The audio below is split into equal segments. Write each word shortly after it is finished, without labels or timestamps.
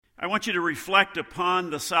I want you to reflect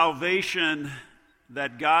upon the salvation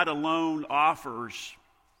that God alone offers.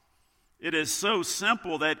 It is so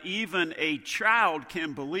simple that even a child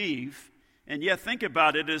can believe, and yet think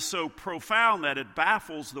about it, it is so profound that it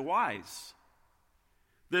baffles the wise.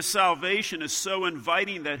 This salvation is so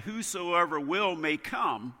inviting that whosoever will may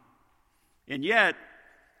come, and yet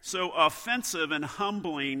so offensive and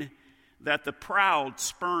humbling that the proud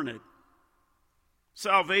spurn it.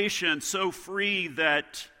 Salvation so free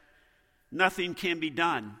that nothing can be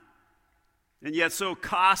done, and yet so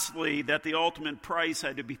costly that the ultimate price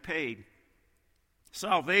had to be paid.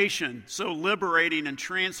 Salvation so liberating and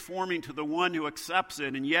transforming to the one who accepts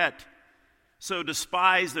it, and yet so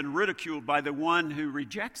despised and ridiculed by the one who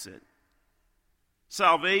rejects it.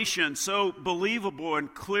 Salvation so believable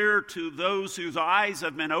and clear to those whose eyes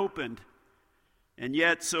have been opened, and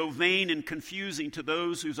yet so vain and confusing to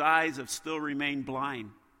those whose eyes have still remained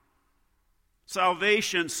blind.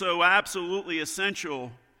 Salvation so absolutely essential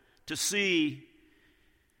to see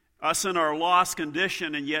us in our lost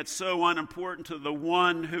condition, and yet so unimportant to the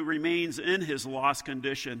one who remains in his lost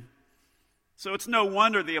condition. So it's no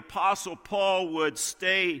wonder the Apostle Paul would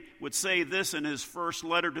say this in his first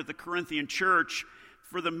letter to the Corinthian church: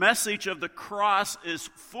 for the message of the cross is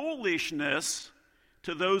foolishness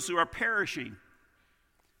to those who are perishing,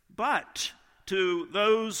 but to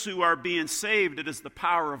those who are being saved, it is the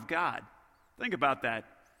power of God. Think about that.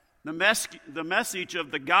 The message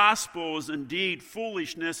of the gospel is indeed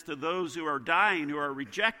foolishness to those who are dying, who are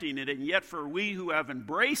rejecting it, and yet for we who have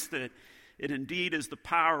embraced it, it indeed is the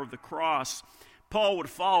power of the cross. Paul would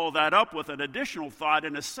follow that up with an additional thought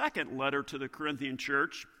in a second letter to the Corinthian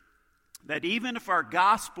church, that even if our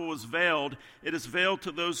gospel is veiled, it is veiled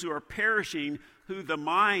to those who are perishing, who the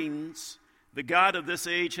minds, the God of this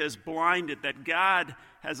age has blinded, that God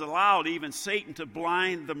has allowed even Satan to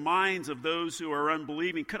blind the minds of those who are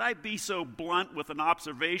unbelieving. Could I be so blunt with an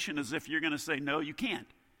observation as if you're going to say, no, you can't?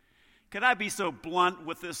 Could I be so blunt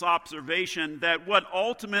with this observation that what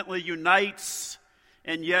ultimately unites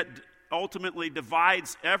and yet ultimately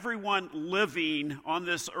divides everyone living on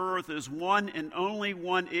this earth is one and only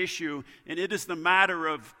one issue, and it is the matter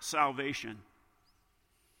of salvation?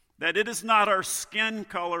 That it is not our skin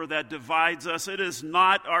color that divides us. It is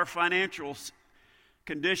not our financial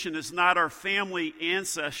condition. It's not our family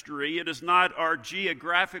ancestry. It is not our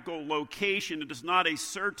geographical location. It is not a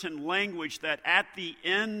certain language that at the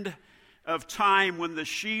end of time, when the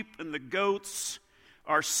sheep and the goats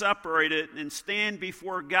are separated and stand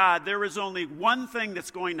before God, there is only one thing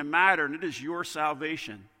that's going to matter, and it is your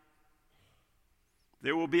salvation.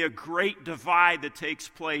 There will be a great divide that takes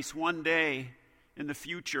place one day in the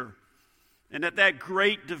future. And at that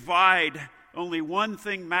great divide, only one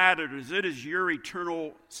thing matters. It is your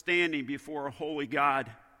eternal standing before a holy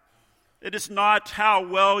God. It is not how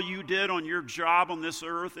well you did on your job on this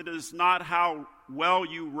earth. It is not how well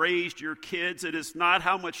you raised your kids. It is not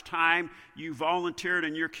how much time you volunteered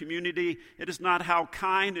in your community. It is not how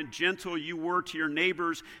kind and gentle you were to your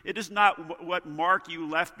neighbors. It is not what mark you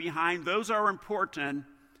left behind. Those are important,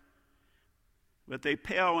 but they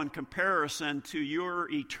pale in comparison to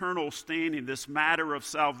your eternal standing, this matter of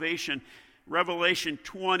salvation. Revelation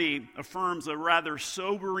 20 affirms a rather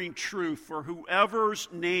sobering truth: for whoever's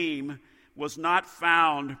name was not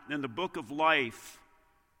found in the book of life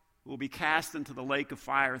will be cast into the lake of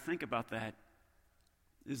fire. Think about that.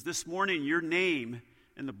 Is this morning your name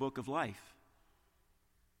in the book of life?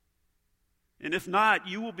 And if not,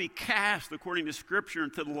 you will be cast, according to Scripture,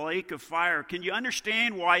 into the lake of fire. Can you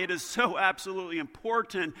understand why it is so absolutely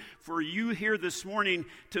important for you here this morning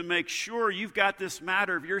to make sure you've got this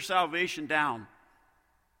matter of your salvation down?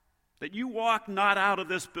 That you walk not out of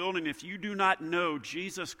this building if you do not know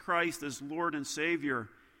Jesus Christ as Lord and Savior.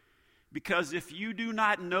 Because if you do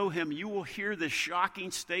not know Him, you will hear this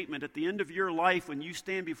shocking statement at the end of your life when you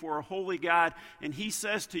stand before a holy God and He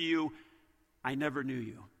says to you, I never knew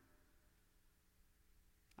you.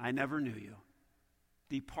 I never knew you.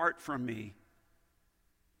 Depart from me.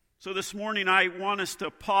 So this morning I want us to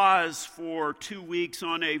pause for 2 weeks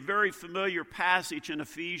on a very familiar passage in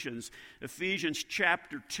Ephesians. Ephesians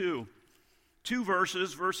chapter 2. 2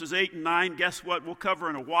 verses, verses 8 and 9. Guess what? We'll cover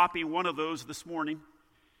in a whopping one of those this morning.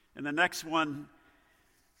 And the next one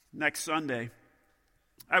next Sunday.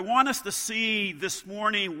 I want us to see this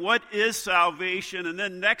morning what is salvation, and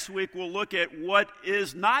then next week we'll look at what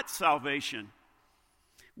is not salvation.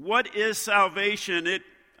 What is salvation? It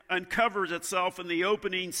uncovers itself in the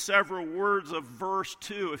opening several words of verse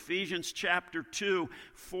 2, Ephesians chapter 2.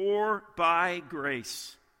 For by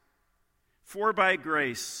grace. For by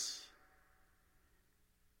grace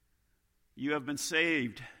you have been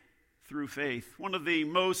saved through faith. One of the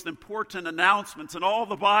most important announcements in all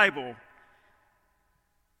the Bible.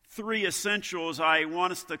 3 essentials I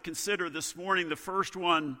want us to consider this morning. The first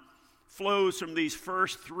one flows from these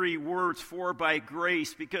first 3 words, for by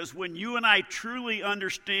grace, because when you and I truly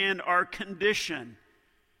understand our condition,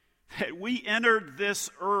 that we entered this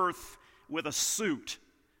earth with a suit,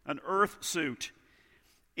 an earth suit.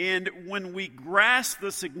 And when we grasp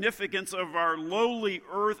the significance of our lowly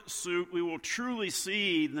earth suit, we will truly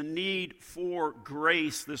see the need for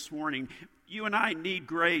grace this morning. You and I need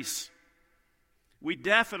grace. We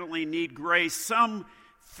definitely need grace. Some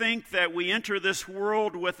think that we enter this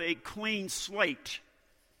world with a clean slate.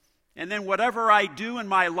 And then whatever I do in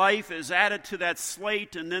my life is added to that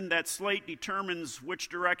slate, and then that slate determines which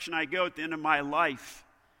direction I go at the end of my life.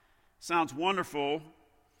 Sounds wonderful.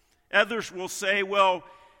 Others will say, well,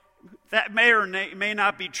 that may or may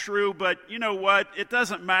not be true, but you know what? It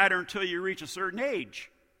doesn't matter until you reach a certain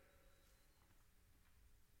age.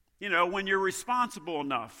 You know, when you're responsible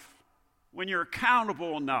enough, when you're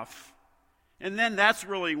accountable enough, and then that's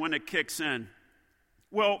really when it kicks in.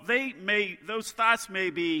 Well, those thoughts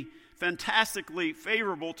may be fantastically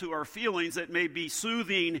favorable to our feelings, it may be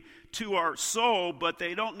soothing to our soul, but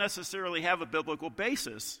they don't necessarily have a biblical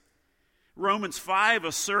basis. Romans 5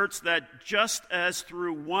 asserts that just as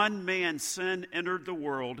through one man sin entered the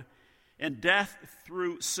world, and death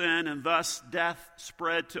through sin, and thus death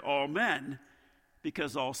spread to all men,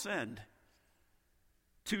 because all sinned.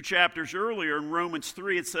 2 chapters earlier in Romans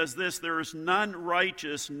 3, it says this, there is none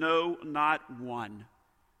righteous, no, not one.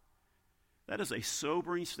 That is a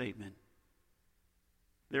sobering statement.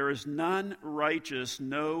 There is none righteous,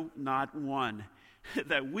 no, not one.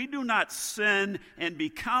 That we do not sin and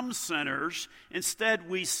become sinners. Instead,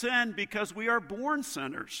 we sin because we are born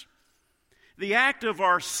sinners. The act of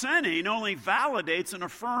our sinning only validates and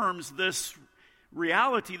affirms this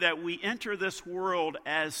reality that we enter this world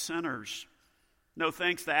as sinners. No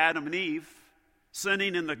thanks to Adam and Eve,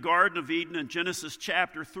 sinning in the Garden of Eden in Genesis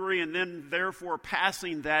chapter 3, and then therefore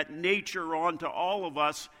passing that nature on to all of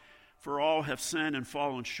us, for all have sinned and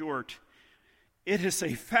fallen short. It is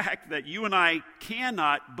a fact that you and I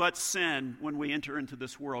cannot but sin when we enter into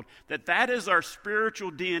this world. That is our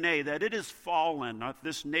spiritual DNA, that it is fallen,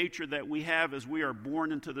 this nature that we have as we are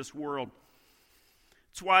born into this world.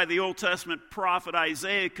 It's why the Old Testament prophet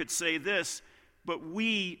Isaiah could say this, but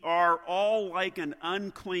we are all like an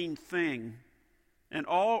unclean thing, and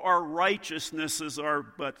all our righteousnesses are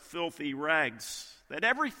but filthy rags. That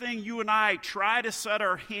everything you and I try to set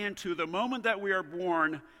our hand to the moment that we are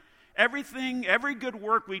born, every good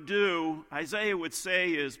work we do, Isaiah would say,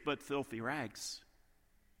 is but filthy rags.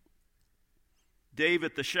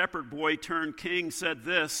 David, the shepherd boy turned king, said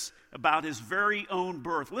this about his very own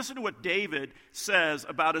birth. Listen to what David says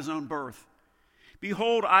about his own birth.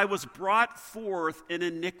 Behold, I was brought forth in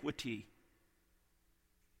iniquity,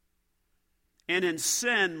 and in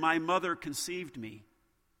sin my mother conceived me.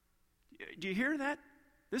 Do you hear that?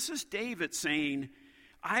 This is David saying,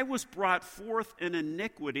 I was brought forth in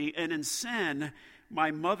iniquity, and in sin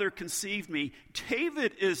my mother conceived me.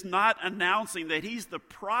 David is not announcing that he's the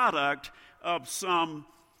product of some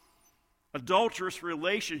adulterous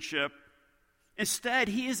relationship. Instead,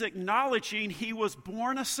 he is acknowledging he was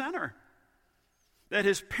born a sinner. That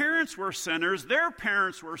his parents were sinners, their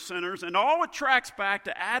parents were sinners, and all it tracks back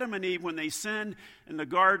to Adam and Eve when they sinned in the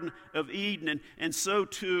Garden of Eden, and so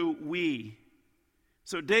too we.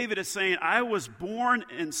 So David is saying, I was born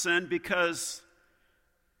in sin because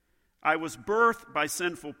I was birthed by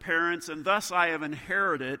sinful parents, and thus I have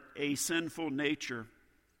inherited a sinful nature.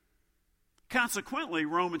 Consequently,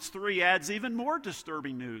 Romans 3 adds even more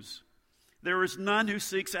disturbing news. There is none who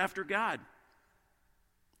seeks after God.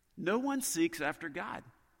 No one seeks after God.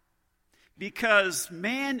 Because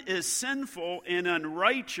man is sinful and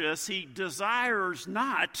unrighteous, he desires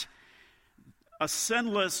not a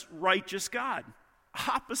sinless, righteous God.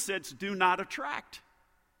 Opposites do not attract.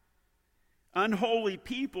 Unholy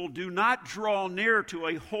people do not draw near to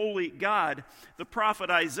a holy God. The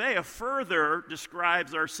prophet Isaiah further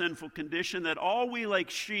describes our sinful condition, that all we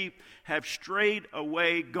like sheep have strayed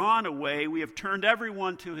away, gone away. We have turned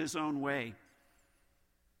everyone to his own way.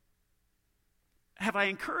 Have I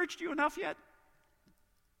encouraged you enough yet?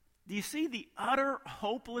 Do you see the utter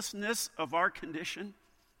hopelessness of our condition?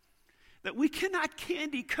 That we cannot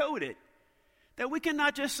candy coat it. That we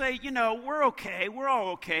cannot just say, we're okay, we're all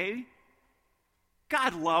okay.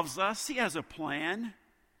 God loves us, he has a plan.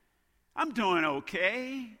 I'm doing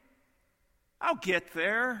okay. I'll get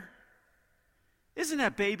there. Isn't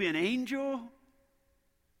that baby an angel?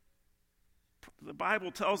 The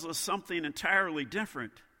Bible tells us something entirely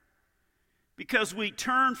different. because we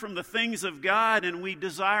turn from the things of God and we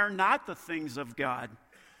desire not the things of God.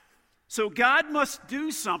 So God must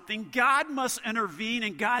do something. God must intervene,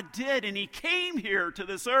 and God did. And he came here to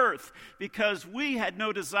this earth because we had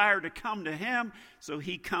no desire to come to him, so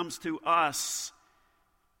he comes to us.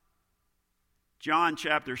 John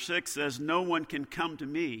chapter 6 says, "No one can come to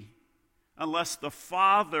me unless the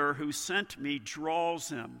Father who sent me draws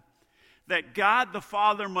him." That God the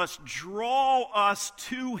Father must draw us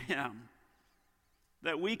to him,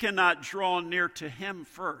 that we cannot draw near to him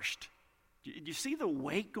first. Do you see the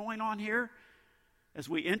weight going on here as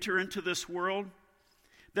we enter into this world?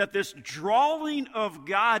 That this drawing of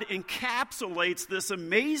God encapsulates this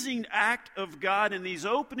amazing act of God in these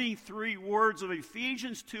opening 3 words of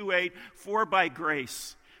Ephesians 2:8, "For by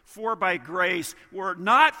grace." For by grace. Were it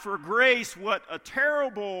not for grace, what a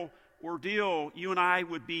terrible ordeal you and I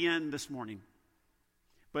would be in this morning.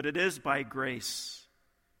 But it is by grace.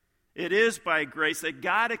 It is by grace that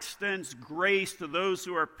God extends grace to those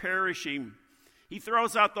who are perishing. He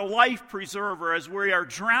throws out the life preserver as we are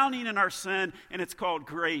drowning in our sin, and it's called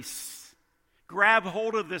grace. Grab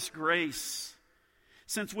hold of this grace.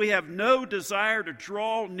 Since we have no desire to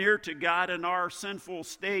draw near to God in our sinful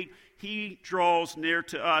state, he draws near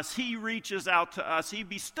to us. He reaches out to us. He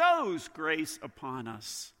bestows grace upon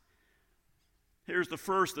us. Here's the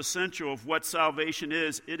first essential of what salvation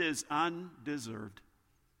is. It is undeserved.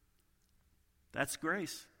 That's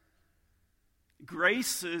grace.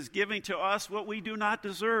 Grace is giving to us what we do not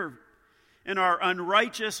deserve. In our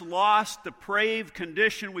unrighteous, lost, depraved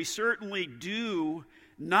condition, we certainly do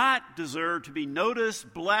not deserve to be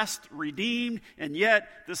noticed, blessed, redeemed, and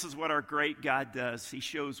yet this is what our great God does. He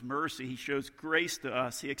shows mercy. He shows grace to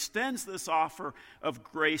us. He extends this offer of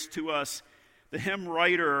grace to us. The hymn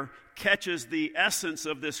writer catches the essence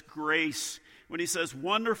of this grace when he says,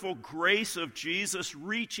 "Wonderful grace of Jesus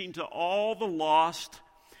reaching to all the lost.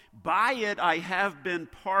 By it I have been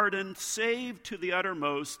pardoned, saved to the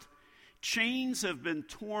uttermost. Chains have been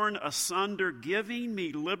torn asunder, giving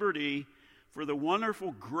me liberty. For the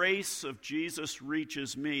wonderful grace of Jesus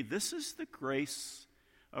reaches me." This is the grace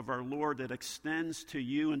of our Lord that extends to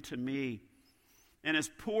you and to me and is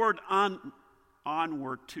poured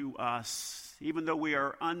onward to us, even though we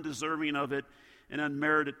are undeserving of it and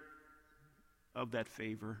unmerited of that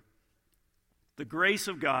favor. The grace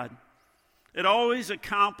of God, it always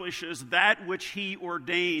accomplishes that which he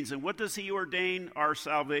ordains. And what does he ordain? Our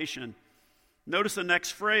salvation. Notice the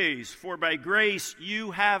next phrase, "For by grace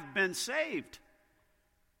you have been saved."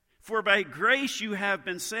 For by grace you have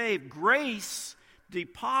been saved. Grace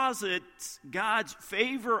deposits God's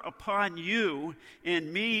favor upon you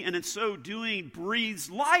and me, and in so doing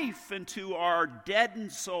breathes life into our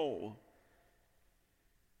deadened soul.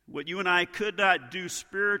 What you and I could not do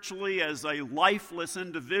spiritually as a lifeless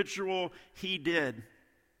individual, he did.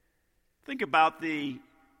 Think about the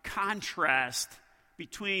contrast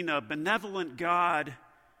between a benevolent God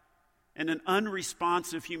and an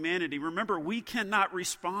unresponsive humanity. Remember, we cannot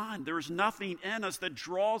respond. There is nothing in us that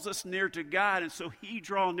draws us near to God, and so he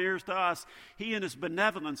draws near to us. He in his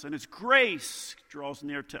benevolence and his grace draws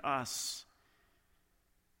near to us.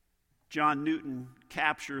 John Newton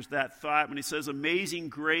captures that thought when he says, "Amazing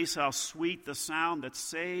grace, how sweet the sound that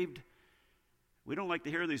saved." We don't like to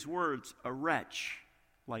hear these words, "a wretch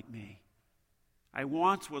like me. I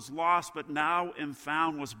once was lost, but now am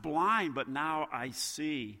found, was blind, but now I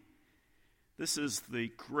see." This is the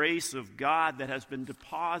grace of God that has been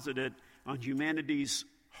deposited on humanity's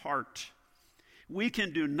heart. We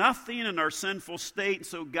can do nothing in our sinful state, and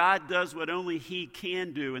so God does what only he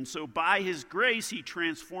can do. And so by his grace, he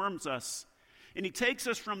transforms us. And he takes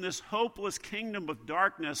us from this hopeless kingdom of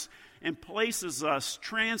darkness and places us,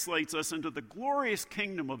 translates us into the glorious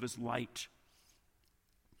kingdom of his light.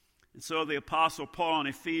 And so the Apostle Paul in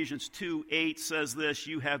Ephesians 2:8 says this,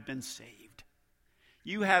 "You have been saved."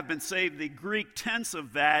 You have been saved. The Greek tense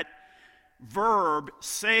of that verb,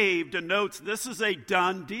 saved, denotes this is a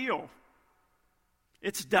done deal.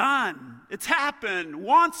 It's done. It's happened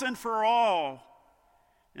once and for all.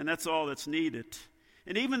 And that's all that's needed.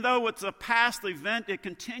 And even though it's a past event, it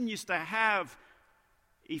continues to have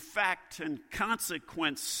effect and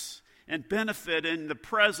consequence and benefit in the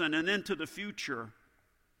present and into the future.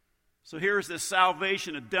 So here's this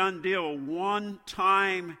salvation, a done deal, a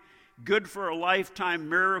one-time, good for a lifetime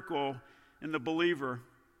miracle in the believer.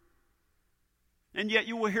 And yet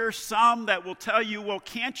you will hear some that will tell you, well,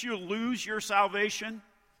 can't you lose your salvation?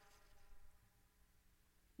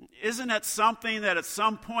 Isn't that something that at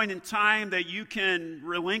some point in time that you can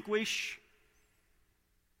relinquish?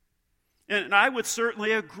 And I would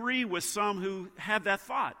certainly agree with some who have that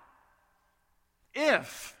thought.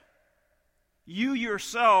 If you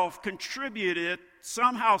yourself contributed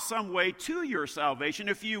somehow, some way to your salvation.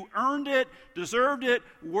 If you earned it, deserved it,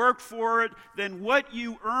 worked for it, then what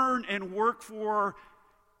you earn and work for,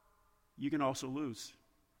 you can also lose.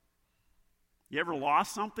 You ever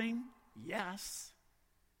lost something? Yes.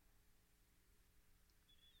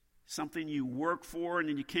 Something you work for and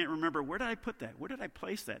then you can't remember, where did I put that? Where did I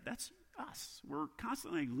place that? That's us. We're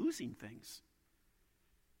constantly losing things.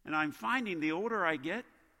 And I'm finding the older I get,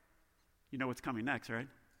 you know what's coming next, right?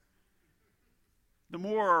 The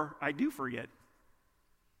more I do forget.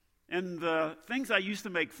 And the things I used to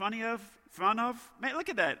make fun of, man, look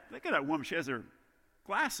at that woman. She has her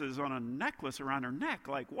glasses on a necklace around her neck.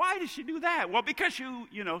 Like, why does she do that? Well, because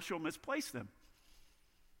she'll misplace them.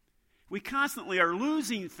 We constantly are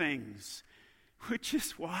losing things, which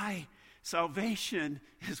is why salvation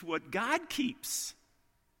is what God keeps.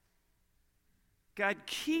 God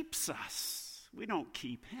keeps us. We don't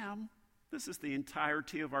keep him. This is the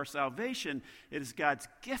entirety of our salvation. It is God's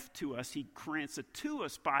gift to us. He grants it to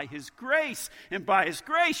us by his grace. And by his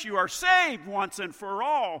grace, you are saved once and for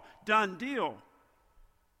all. Done deal.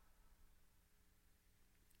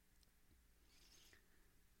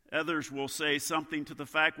 Others will say something to the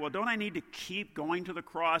fact, well, don't I need to keep going to the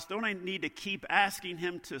cross? Don't I need to keep asking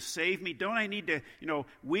him to save me? Don't I need to,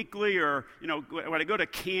 weekly or, when I go to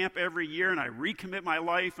camp every year and I recommit my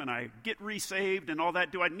life and I get resaved and all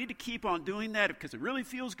that, do I need to keep on doing that because it really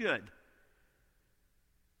feels good?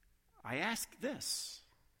 I ask this,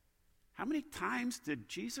 how many times did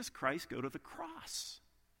Jesus Christ go to the cross?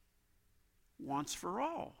 Once for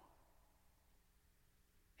all.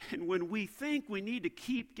 And when we think we need to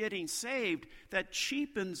keep getting saved, that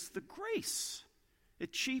cheapens the grace.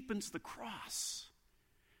 It cheapens the cross.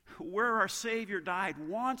 Where our Savior died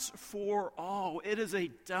once for all. It is a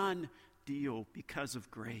done deal because of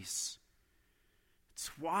grace. It's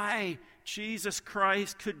why Jesus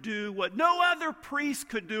Christ could do what no other priest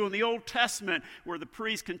could do in the Old Testament, where the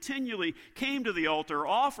priest continually came to the altar,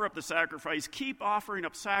 offer up the sacrifice, keep offering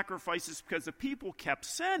up sacrifices because the people kept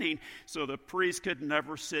sinning, so the priest could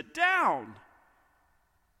never sit down.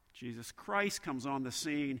 Jesus Christ comes on the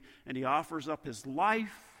scene, and he offers up his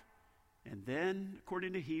life, and then,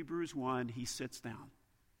 according to Hebrews 1, he sits down.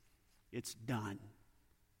 It's done.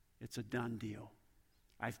 It's a done deal.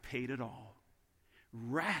 I've paid it all.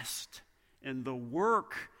 Rest in the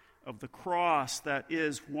work of the cross that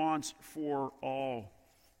is once for all.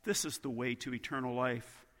 This is the way to eternal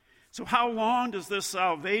life. So how long does this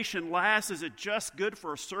salvation last? Is it just good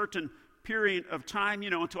for a certain period of time,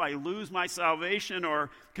 until I lose my salvation or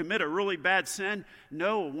commit a really bad sin?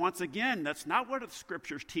 No, once again, that's not what the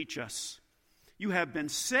scriptures teach us. You have been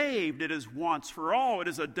saved. It is once for all. It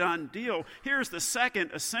is a done deal. Here's the second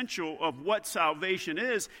essential of what salvation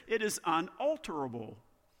is. It is unalterable.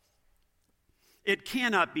 It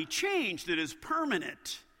cannot be changed. It is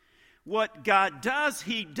permanent. What God does,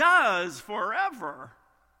 he does forever.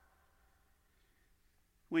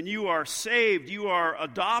 When you are saved, you are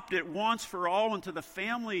adopted once for all into the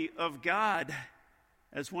family of God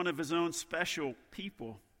as one of his own special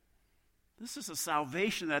people. This is a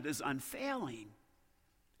salvation that is unfailing.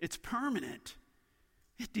 It's permanent.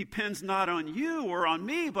 It depends not on you or on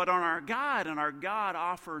me, but on our God. And our God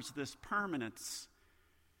offers this permanence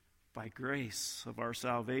by grace of our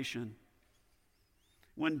salvation.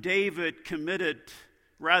 When David committed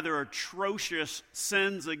rather atrocious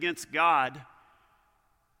sins against God,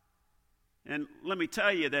 and let me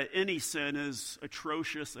tell you that any sin is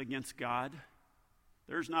atrocious against God.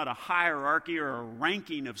 There's not a hierarchy or a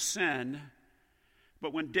ranking of sin.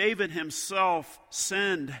 But when David himself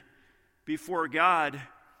sinned before God,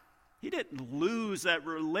 he didn't lose that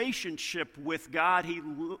relationship with God.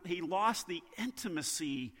 He lost the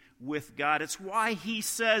intimacy with God. It's why he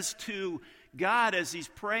says to God as he's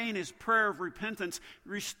praying his prayer of repentance,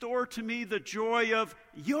 restore to me the joy of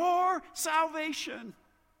your salvation.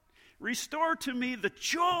 Restore to me the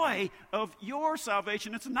joy of your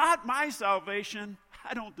salvation. It's not my salvation.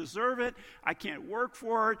 I don't deserve it. I can't work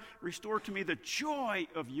for it. Restore to me the joy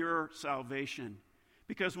of your salvation.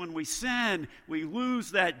 Because when we sin, we lose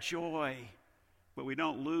that joy, but we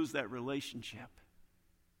don't lose that relationship.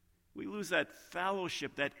 We lose that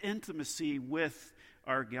fellowship, that intimacy with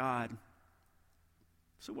our God.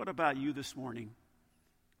 So what about you this morning?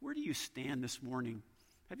 Where do you stand this morning?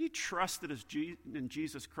 Have you trusted in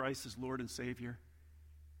Jesus Christ as Lord and Savior?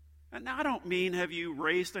 And I don't mean have you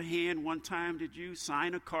raised a hand one time? Did you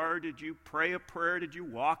sign a card? Did you pray a prayer? Did you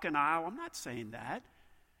walk an aisle? I'm not saying that.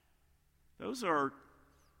 Those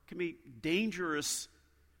can be dangerous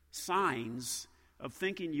signs of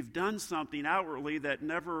thinking you've done something outwardly that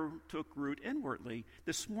never took root inwardly.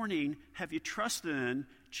 This morning, have you trusted in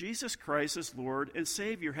Jesus Christ as Lord and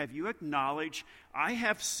Savior? Have you acknowledged, I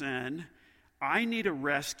have sinned, I need a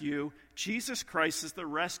rescue, Jesus Christ is the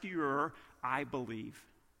rescuer, I believe.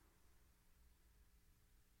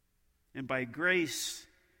 And by grace,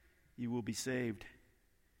 you will be saved.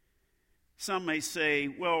 Some may say,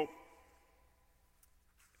 well,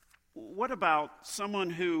 what about someone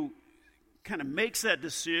who kind of makes that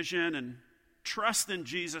decision and trusts in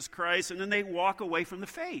Jesus Christ, and then they walk away from the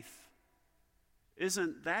faith?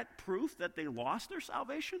 Isn't that proof that they lost their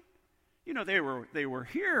salvation? You know, they were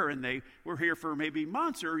here, and they were here for maybe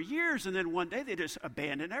months or years, and then one day they just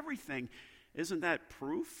abandoned everything. Isn't that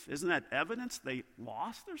proof? Isn't that evidence they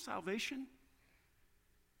lost their salvation?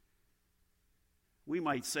 We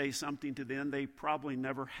might say something to them, they probably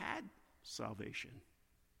never had salvation.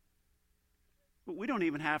 But we don't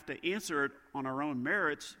even have to answer it on our own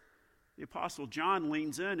merits. The Apostle John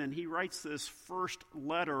leans in and he writes this first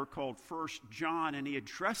letter called 1 John, and he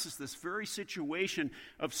addresses this very situation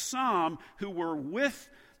of some who were with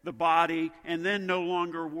the body and then no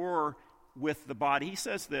longer were with the body. He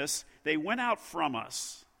says this, they went out from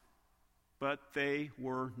us, but they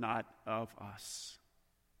were not of us.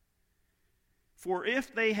 For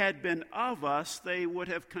if they had been of us, they would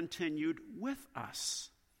have continued with us.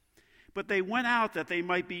 But they went out that they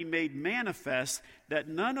might be made manifest that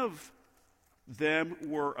none of them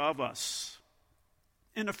were of us.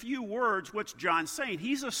 In a few words, what's John saying?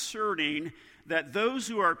 He's asserting that those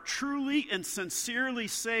who are truly and sincerely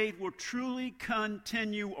saved will truly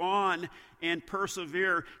continue on and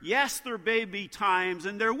persevere. Yes, there may be times,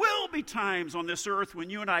 and there will be times on this earth when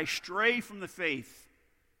you and I stray from the faith.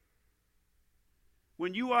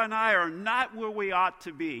 When you and I are not where we ought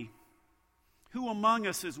to be. Who among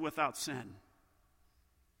us is without sin?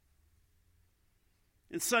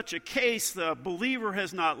 In such a case, the believer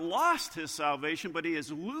has not lost his salvation, but he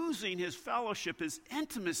is losing his fellowship, his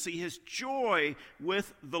intimacy, his joy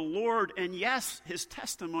with the Lord, and yes, his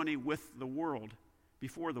testimony with the world,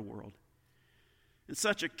 before the world. In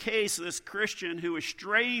such a case, this Christian who is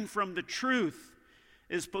straying from the truth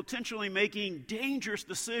is potentially making dangerous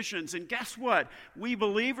decisions. And guess what? We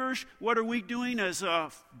believers, what are we doing as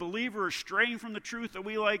believers straying from the truth? Are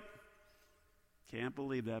we like, can't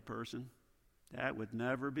believe that person? That would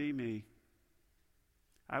never be me.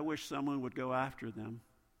 I wish someone would go after them.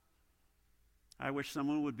 I wish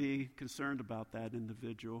someone would be concerned about that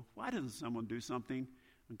individual. Why doesn't someone do something?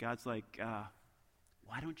 And God's like,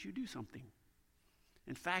 why don't you do something?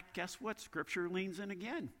 In fact, guess what? Scripture leans in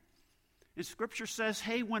again. And Scripture says,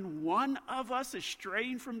 hey, when one of us is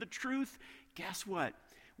straying from the truth, guess what?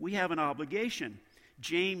 We have an obligation.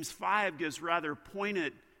 James 5 gives rather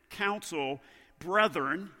pointed counsel.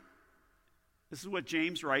 Brethren, this is what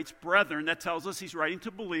James writes, brethren, that tells us he's writing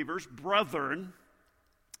to believers. Brethren,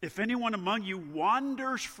 if anyone among you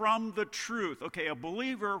wanders from the truth, okay, a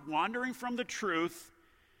believer wandering from the truth,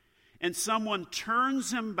 and someone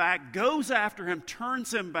turns him back, goes after him,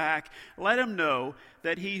 turns him back, let him know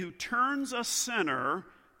that he who turns a sinner,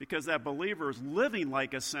 because that believer is living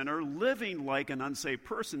like a sinner, living like an unsaved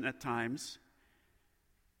person at times,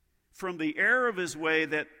 from the error of his way,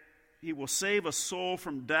 that he will save a soul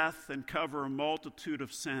from death and cover a multitude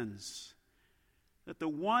of sins. That the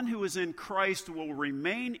one who is in Christ will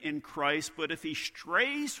remain in Christ, but if he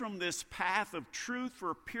strays from this path of truth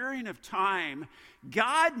for a period of time,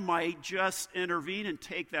 God might just intervene and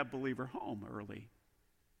take that believer home early.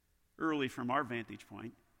 Early from our vantage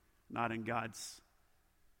point, not in God's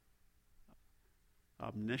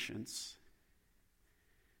omniscience.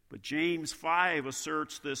 But James 5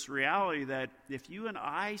 asserts this reality that if you and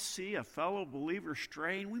I see a fellow believer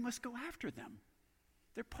straying, we must go after them.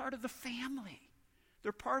 They're part of the family.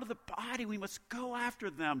 They're part of the body. We must go after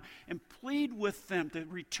them and plead with them to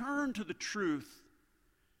return to the truth.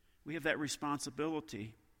 We have that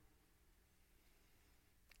responsibility.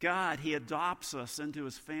 God, He adopts us into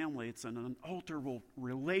His family. It's an unalterable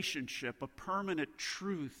relationship, a permanent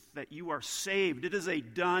truth that you are saved. It is a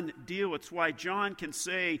done deal. It's why John can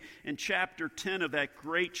say in chapter 10 of that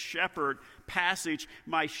great shepherd passage,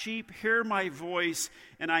 "My sheep hear my voice,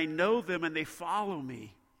 and I know them, and they follow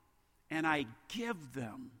me. And I give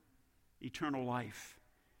them eternal life.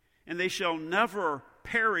 And they shall never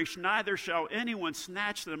perish, neither shall anyone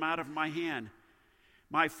snatch them out of my hand.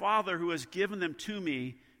 My Father who has given them to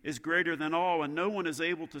me is greater than all, and no one is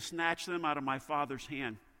able to snatch them out of my Father's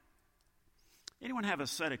hand." Anyone have a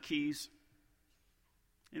set of keys?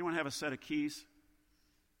 Anyone have a set of keys?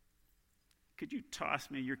 Could you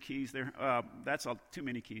toss me your keys there? That's too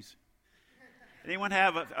many keys. Anyone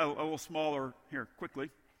have a little smaller, here, quickly.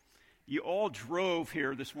 You all drove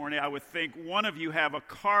here this morning. I would think one of you have a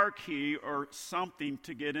car key or something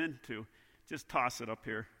to get into. Just toss it up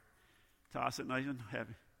here. Toss it nice and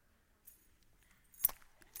heavy.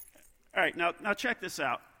 All right, now check this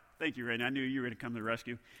out. Thank you, Randy. I knew you were going to come to the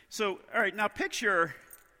rescue. So, all right, now picture,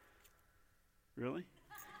 really?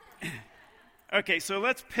 Okay, so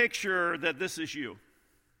let's picture that this is you.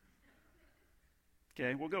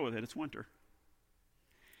 Okay, we'll go with it. It's winter.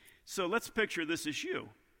 So let's picture this is you.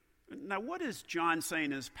 Now, what is John saying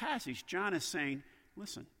in this passage? John is saying,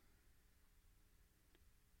 listen,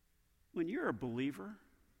 when you're a believer,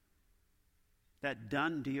 that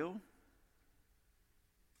done deal,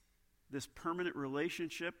 this permanent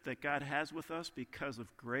relationship that God has with us because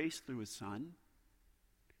of grace through his Son,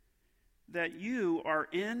 that you are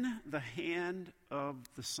in the hand of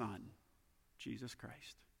the Son, Jesus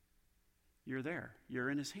Christ. You're there. You're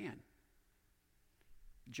in his hand.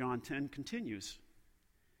 John 10 continues.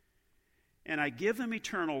 And I give them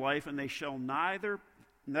eternal life, and they shall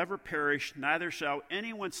never perish, neither shall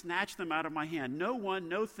anyone snatch them out of my hand. No one,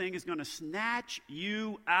 no thing is going to snatch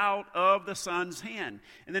you out of the Son's hand.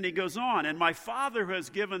 And then he goes on, and my Father who has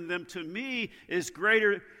given them to me is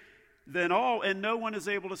greater than all, and no one is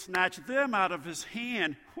able to snatch them out of his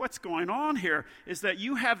hand. What's going on here is that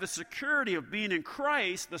you have the security of being in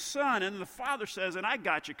Christ, the Son, and the Father says, and I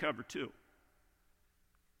got you covered too.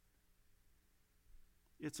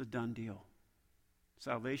 It's a done deal.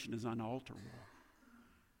 Salvation is unalterable.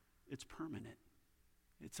 It's permanent.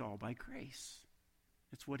 It's all by grace.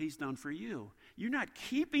 It's what he's done for you. You're not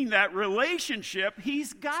keeping that relationship.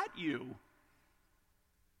 He's got you.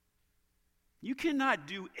 You cannot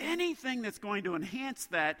do anything that's going to enhance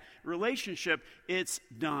that relationship. It's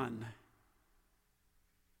done.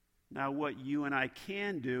 Now, what you and I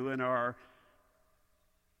can do and are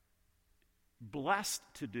blessed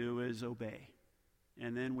to do is obey.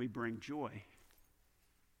 And then we bring joy.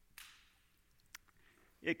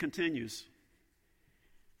 It continues.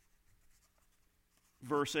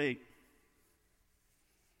 Verse 8.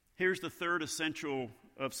 Here's the third essential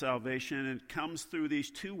of salvation, and it comes through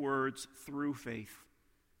these two words, through faith.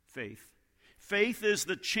 Faith. Faith is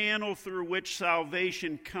the channel through which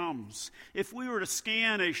salvation comes. If we were to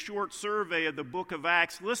scan a short survey of the book of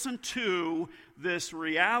Acts, listen to this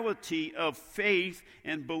reality of faith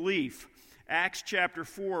and belief. Acts chapter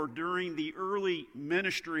 4, during the early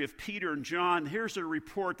ministry of Peter and John, here's a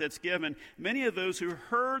report that's given. Many of those who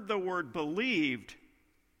heard the word believed,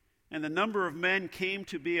 and the number of men came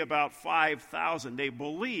to be about 5,000. They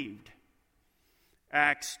believed.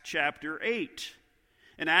 Acts chapter 8.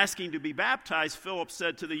 And asking to be baptized, Philip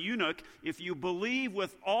said to the eunuch, if you believe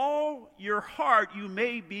with all your heart, you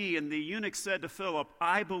may be. And the eunuch said to Philip,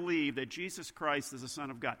 I believe that Jesus Christ is the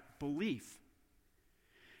Son of God. Belief.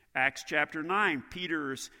 Acts chapter 9,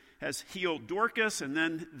 Peter has healed Dorcas, and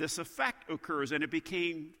then this effect occurs, and it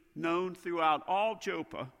became known throughout all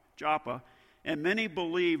Joppa, and many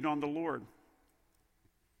believed on the Lord.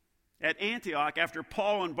 At Antioch, after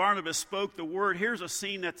Paul and Barnabas spoke the word, here's a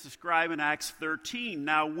scene that's described in Acts 13.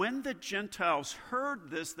 Now, when the Gentiles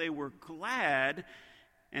heard this, they were glad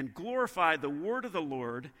and glorified the word of the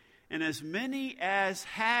Lord, and as many as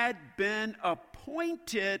had been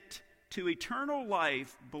appointed to eternal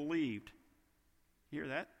life believed. You hear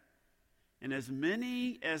that? And as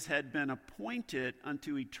many as had been appointed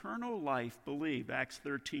unto eternal life believed. Acts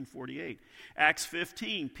 13:48. Acts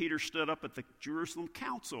 15, Peter stood up at the Jerusalem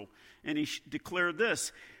council and he declared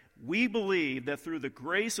this, we believe that through the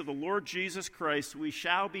grace of the Lord Jesus Christ we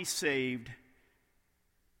shall be saved.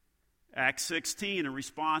 Acts 16, in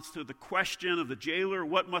response to the question of the jailer,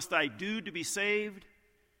 what must I do to be saved?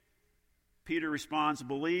 Peter responds,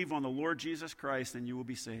 believe on the Lord Jesus Christ and you will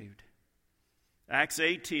be saved. Acts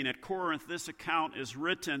 18, at Corinth, this account is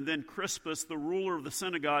written. Then Crispus, the ruler of the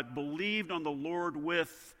synagogue, believed on the Lord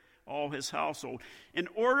with all his household. In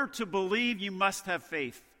order to believe, you must have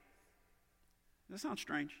faith. Does that sound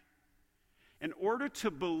strange? In order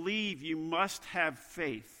to believe, you must have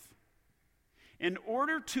faith. In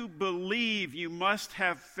order to believe, you must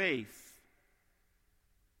have faith.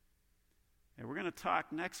 And we're going to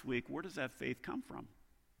talk next week, where does that faith come from?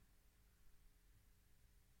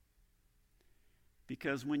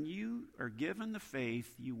 Because when you are given the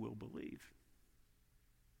faith, you will believe.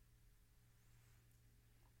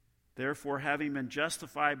 Therefore, having been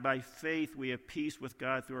justified by faith, we have peace with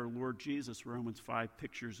God through our Lord Jesus. Romans 5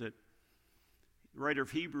 pictures it. The writer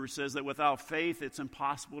of Hebrews says that without faith, it's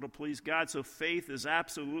impossible to please God. So faith is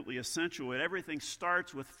absolutely essential. And everything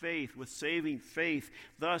starts with faith, with saving faith.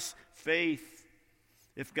 Thus, faith,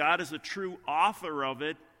 if God is the true author of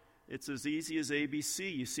it, It's as easy as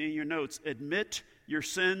ABC. You see in your notes, admit your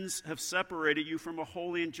sins have separated you from a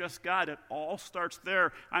holy and just God. It all starts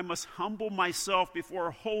there. I must humble myself before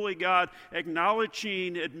a holy God,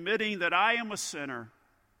 admitting that I am a sinner.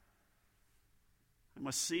 I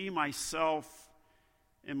must see myself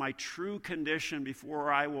in my true condition before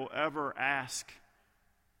I will ever ask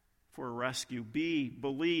for a rescue.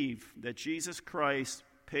 Believe that Jesus Christ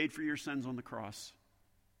paid for your sins on the cross.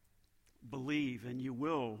 Believe, and you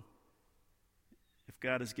will, if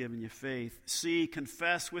God has given you faith. C,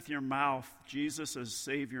 confess with your mouth Jesus as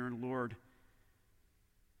Savior and Lord,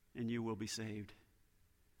 and you will be saved.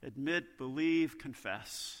 Admit, believe,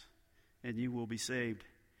 confess, and you will be saved.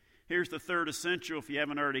 Here's the third essential, if you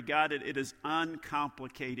haven't already got it. It is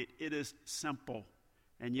uncomplicated. It is simple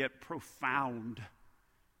and yet profound.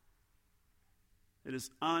 It is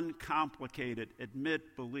uncomplicated.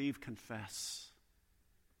 Admit, believe, confess,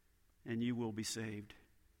 and you will be saved.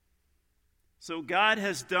 So God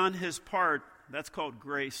has done his part. That's called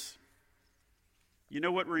grace. You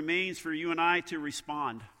know what remains for you and I to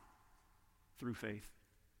respond? Through faith.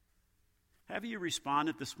 Have you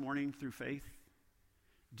responded this morning through faith?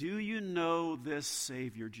 Do you know this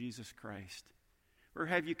Savior, Jesus Christ? Or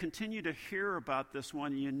have you continued to hear about this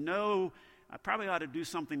one? You know, I probably ought to do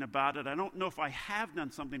something about it. I don't know if I have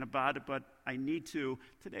done something about it, but I need to.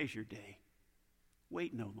 Today's your day.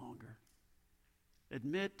 Wait no longer.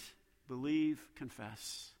 Admit, believe,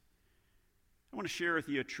 confess. I want to share with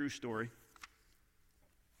you a true story.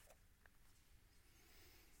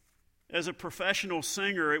 As a professional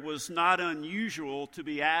singer, it was not unusual to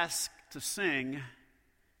be asked to sing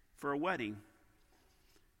for a wedding.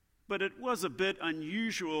 But it was a bit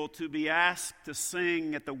unusual to be asked to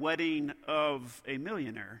sing at the wedding of a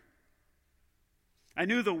millionaire. I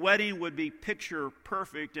knew the wedding would be picture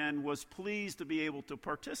perfect and was pleased to be able to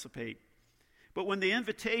participate. But when the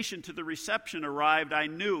invitation to the reception arrived, I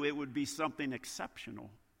knew it would be something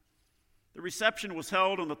exceptional. The reception was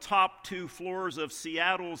held on the top 2 floors of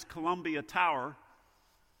Seattle's Columbia Tower.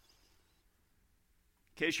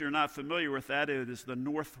 In case you're not familiar with that, it is the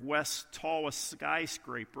Northwest's tallest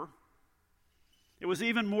skyscraper. It was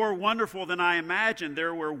even more wonderful than I imagined.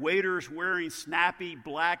 There were waiters wearing snappy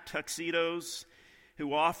black tuxedos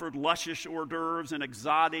who offered luscious hors d'oeuvres and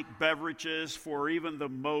exotic beverages for even the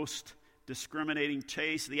most discriminating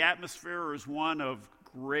taste. The atmosphere is one of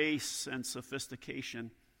grace and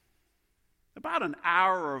sophistication. About an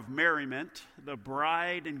hour of merriment, the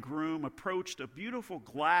bride and groom approached a beautiful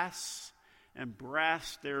glass and brass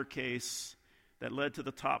staircase that led to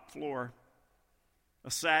the top floor.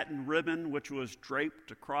 A satin ribbon which was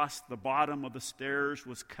draped across the bottom of the stairs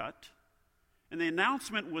was cut, and the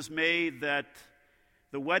announcement was made that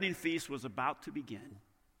the wedding feast was about to begin.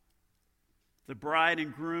 The bride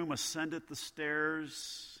and groom ascended the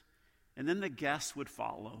stairs, and then the guests would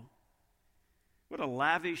follow. What a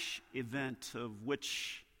lavish event of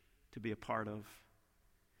which to be a part of.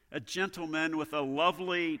 A gentleman with a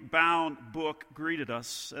lovely bound book greeted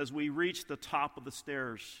us as we reached the top of the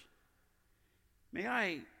stairs. May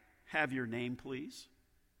I have your name, please?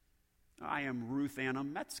 I am Ruth Anna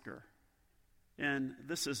Metzger, and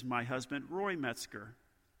this is my husband, Roy Metzger.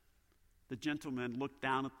 The gentleman looked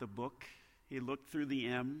down at the book. He looked through the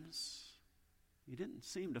M's. He didn't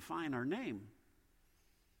seem to find our name.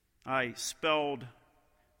 I spelled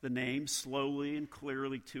the name slowly and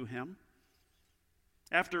clearly to him.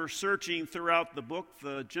 After searching throughout the book,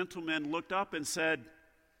 the gentleman looked up and said,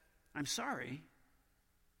 "I'm sorry,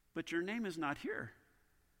 but your name is not here.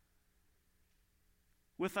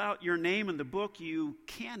 Without your name in the book, you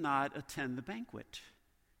cannot attend the banquet."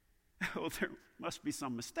 "Oh, there must be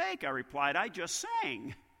some mistake," I replied. "I just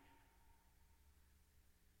sang."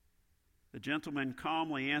 The gentleman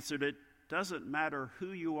calmly answered, "It doesn't matter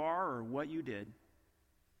who you are or what you did.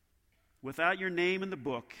 Without your name in the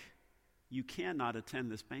book, you cannot attend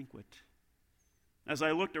this banquet." As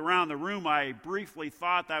I looked around the room, I briefly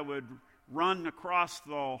thought I would run across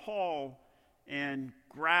the hall and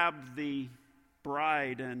grab the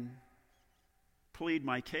bride and plead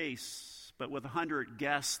my case. But with 100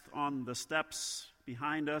 guests on the steps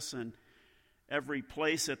behind us and every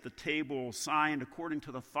place at the table signed according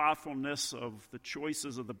to the thoughtfulness of the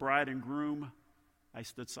choices of the bride and groom, I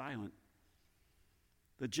stood silent.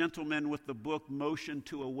 The gentleman with the book motioned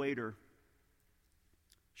to a waiter.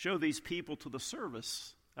 "Show these people to the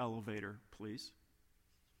service elevator, please."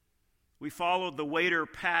 We followed the waiter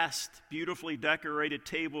past beautifully decorated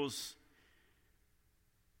tables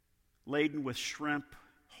laden with shrimp,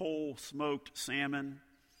 whole smoked salmon,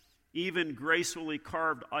 even gracefully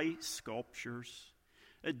carved ice sculptures,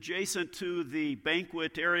 Adjacent to the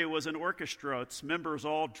banquet area was an orchestra, its members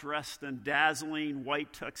all dressed in dazzling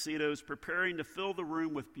white tuxedos, preparing to fill the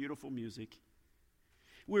room with beautiful music.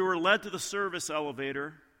 We were led to the service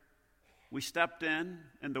elevator. We stepped in,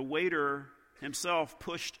 and the waiter himself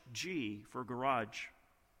pushed G for garage.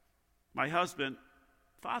 My husband,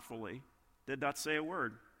 thoughtfully, did not say a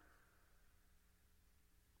word.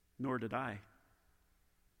 Nor did I.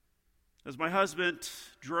 As my husband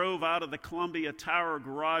drove out of the Columbia Tower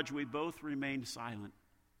garage, we both remained silent.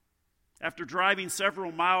 After driving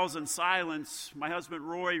several miles in silence, my husband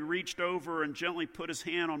Roy reached over and gently put his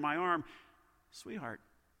hand on my arm. "Sweetheart,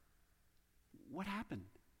 what happened?"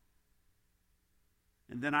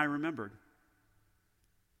 And then I remembered.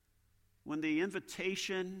 When the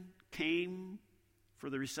invitation came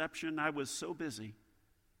for the reception, I was so busy,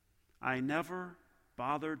 I never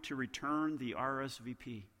bothered to return the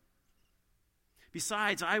RSVP.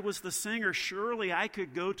 Besides, I was the singer. Surely I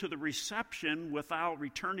could go to the reception without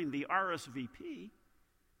returning the RSVP.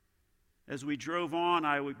 As we drove on,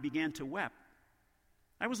 I began to weep.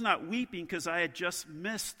 I was not weeping because I had just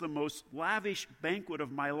missed the most lavish banquet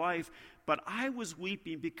of my life, but I was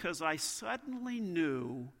weeping because I suddenly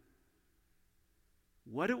knew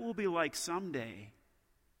what it will be like someday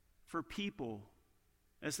for people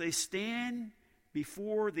as they stand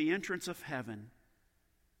before the entrance of heaven.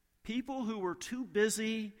 People who were too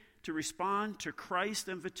busy to respond to Christ's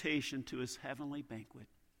invitation to his heavenly banquet.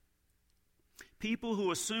 People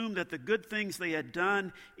who assumed that the good things they had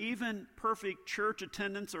done, even perfect church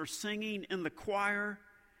attendance or singing in the choir,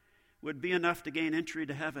 would be enough to gain entry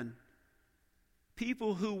to heaven.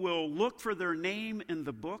 People who will look for their name in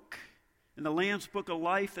the book, in the Lamb's Book of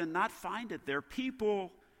Life, and not find it there.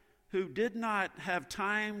 People who did not have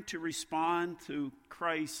time to respond to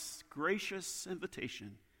Christ's gracious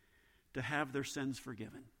invitation to have their sins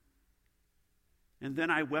forgiven. And then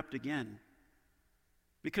I wept again,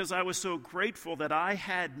 because I was so grateful that I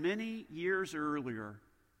had many years earlier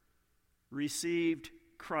received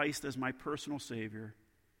Christ as my personal Savior,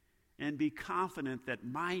 and be confident that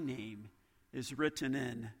my name is written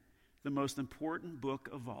in the most important book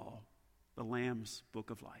of all, the Lamb's Book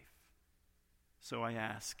of Life. So I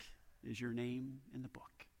ask, is your name in the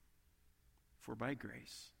book? For by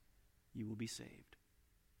grace you will be saved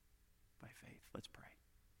by faith. Let's pray.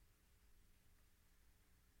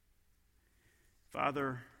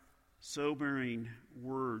 Father, sobering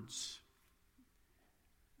words,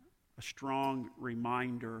 a strong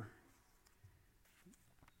reminder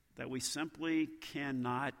that we simply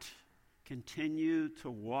cannot continue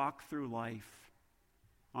to walk through life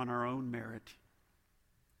on our own merit.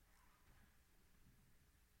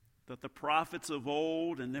 That the prophets of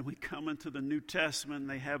old, and then we come into the New Testament,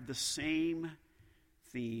 they have the same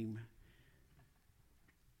theme.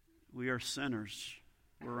 We are sinners.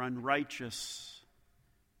 We're unrighteous.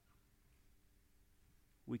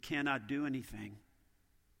 We cannot do anything.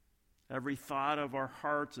 Every thought of our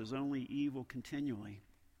hearts is only evil continually.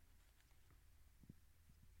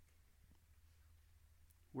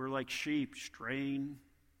 We're like sheep straying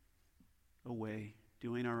away,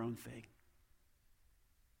 doing our own thing.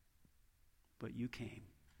 But you came.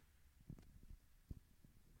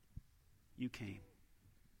 You came.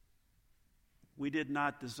 We did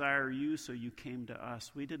not desire you, so you came to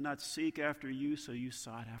us. We did not seek after you, so you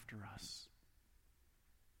sought after us.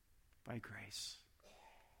 By grace.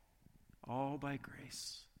 All by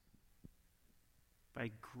grace.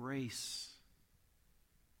 By grace,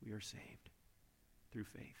 we are saved through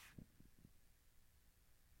faith.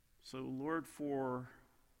 So, Lord, for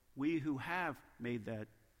we who have made that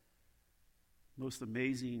most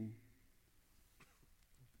amazing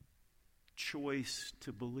choice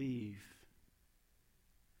to believe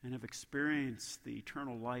and have experienced the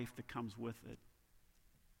eternal life that comes with it,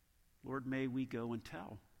 Lord, may we go and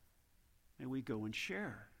tell. May we go and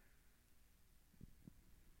share.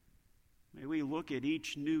 May we look at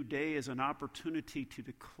each new day as an opportunity to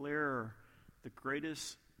declare the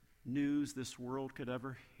greatest news this world could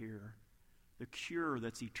ever hear, the cure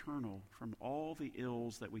that's eternal from all the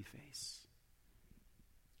ills that we face.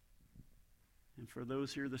 And for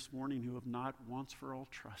those here this morning who have not once for all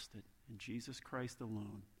trusted in Jesus Christ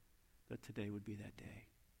alone, that today would be that day.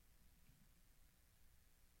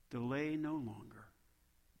 Delay no longer.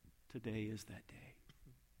 Today is that day.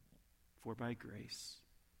 For by grace,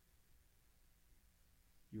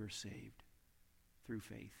 you are saved through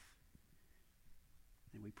faith.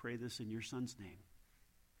 And we pray this in your Son's name.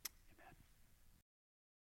 Amen.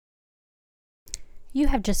 You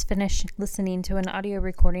have just finished listening to an audio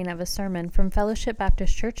recording of a sermon from Fellowship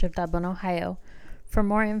Baptist Church of Dublin, Ohio. For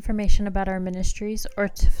more information about our ministries or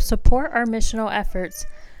to support our missional efforts,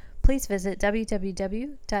 please visit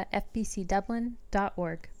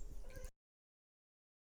www.fbcdublin.org.